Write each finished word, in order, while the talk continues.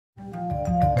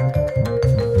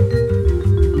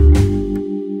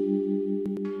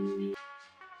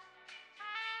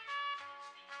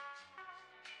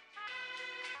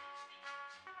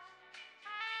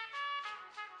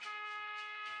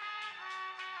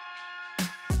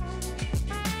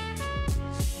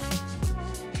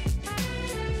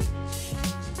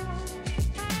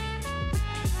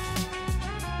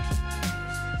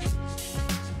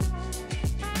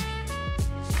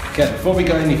Okay, before we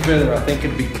go any further, I think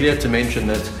it'd be clear to mention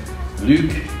that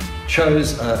Luke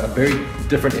chose a very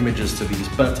different images to these,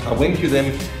 but I went through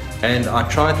them and I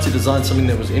tried to design something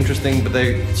that was interesting, but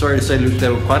sorry to say, Luke, they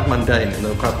were quite mundane and they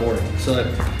were quite boring. So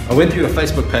I went through a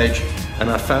Facebook page and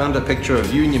I found a picture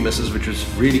of you and your missus, which was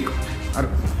really cool.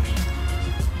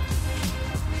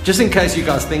 Just in case you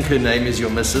guys think her name is your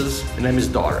missus, her name is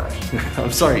Dara.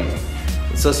 I'm sorry.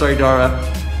 I'm so sorry, Dara.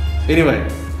 Anyway,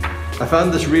 I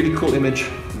found this really cool image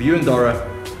of you and Dara,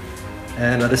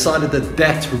 and I decided that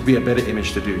that would be a better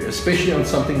image to do, especially on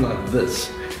something like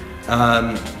this.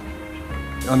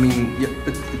 I mean, yeah,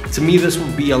 to me this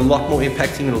would be a lot more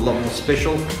impacting and a lot more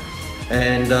special.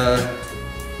 And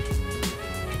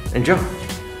yeah.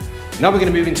 Now we're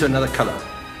going to move into another color.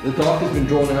 The dark has been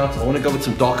drawn out. I want to go with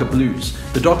some darker blues.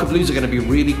 The darker blues are going to be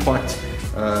really quite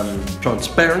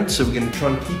transparent, so we're going to try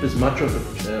and keep as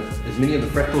many of the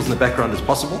fractals in the background as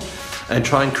possible and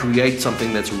try and create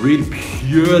something that's really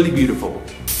purely beautiful.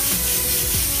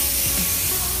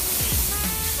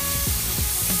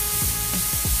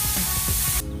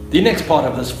 The next part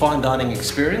of this fine dining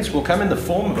experience will come in the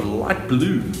form of a light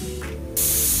blue.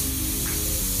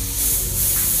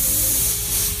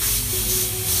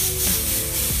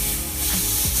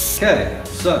 Okay,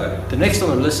 so the next on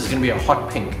the list is going to be a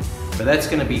hot pink, but that's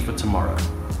going to be for tomorrow.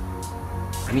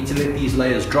 I need to let these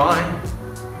layers dry,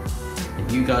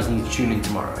 and you guys need to tune in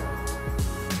tomorrow.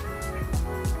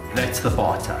 That's the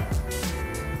bar tub.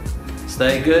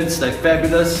 Stay good, stay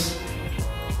fabulous.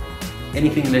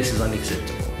 Anything less is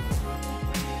unacceptable.